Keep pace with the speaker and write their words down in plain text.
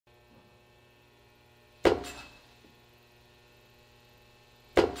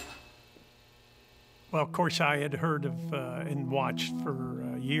Well, of course, I had heard of and watched for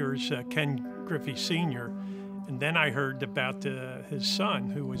years Ken Griffey Sr., and then I heard about his son,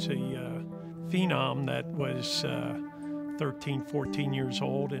 who was a phenom that was 13, 14 years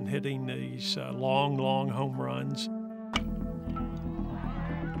old and hitting these long, long home runs.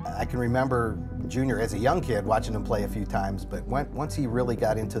 I can remember Junior as a young kid watching him play a few times, but once he really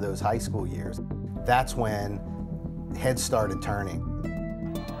got into those high school years, that's when heads started turning.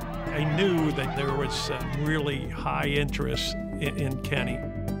 I knew that there was really high interest in Kenny.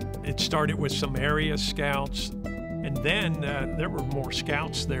 It started with some area scouts, and then there were more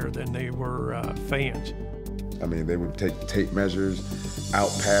scouts there than they were fans. I mean, they would take tape measures out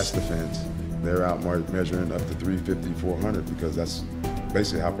past the fence. They're out measuring up to 350, 400 because that's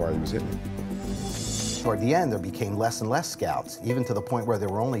basically how far he was hitting. Toward the end, there became less and less scouts, even to the point where there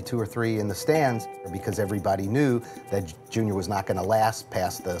were only 2 or 3 in the stands because everybody knew that Junior was not going to last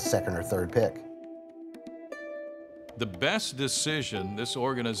past the 2nd or 3rd pick. The best decision this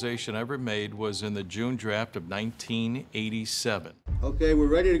organization ever made was in the June draft of 1987. Okay, we're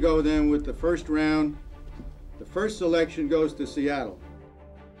ready to go then with the first round. The first selection goes to Seattle.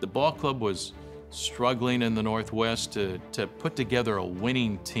 The ball club was struggling in the Northwest to put together a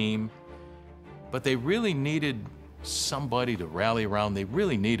winning team, but they really needed somebody to rally around. They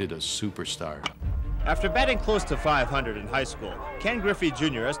really needed a superstar. After batting close to 500 in high school, Ken Griffey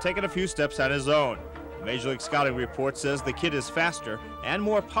Jr. has taken a few steps on his own. A Major League Scouting report says the kid is faster and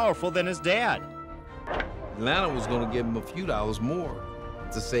more powerful than his dad. Atlanta was going to give him a few dollars more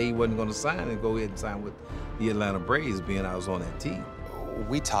to say he wasn't going to sign and go ahead and sign with the Atlanta Braves, being I was on that team.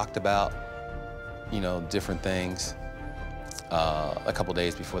 We talked about, different things a couple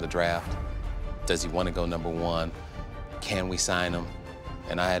days before the draft. Does he want to go #1? Can we sign him?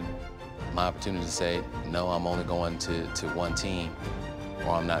 And I had my opportunity to say, no, I'm only going to one team,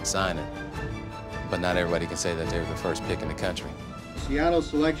 or I'm not signing. But not everybody can say that they were the first pick in the country. Seattle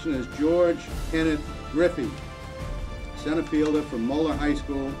selection is George Kenneth Griffey, center fielder from Moeller High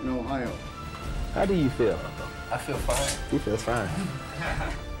School in Ohio. How do you feel? I feel fine. He feels fine.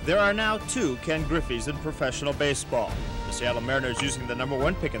 There are now 2 Ken Griffeys in professional baseball. The Seattle Mariners using the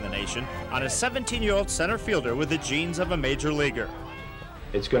 #1 pick in the nation on a 17-year-old center fielder with the genes of a major leaguer.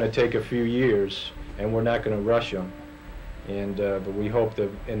 It's going to take a few years, and we're not going to rush him. But we hope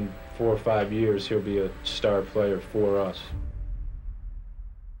that in 4 or 5 years he'll be a star player for us.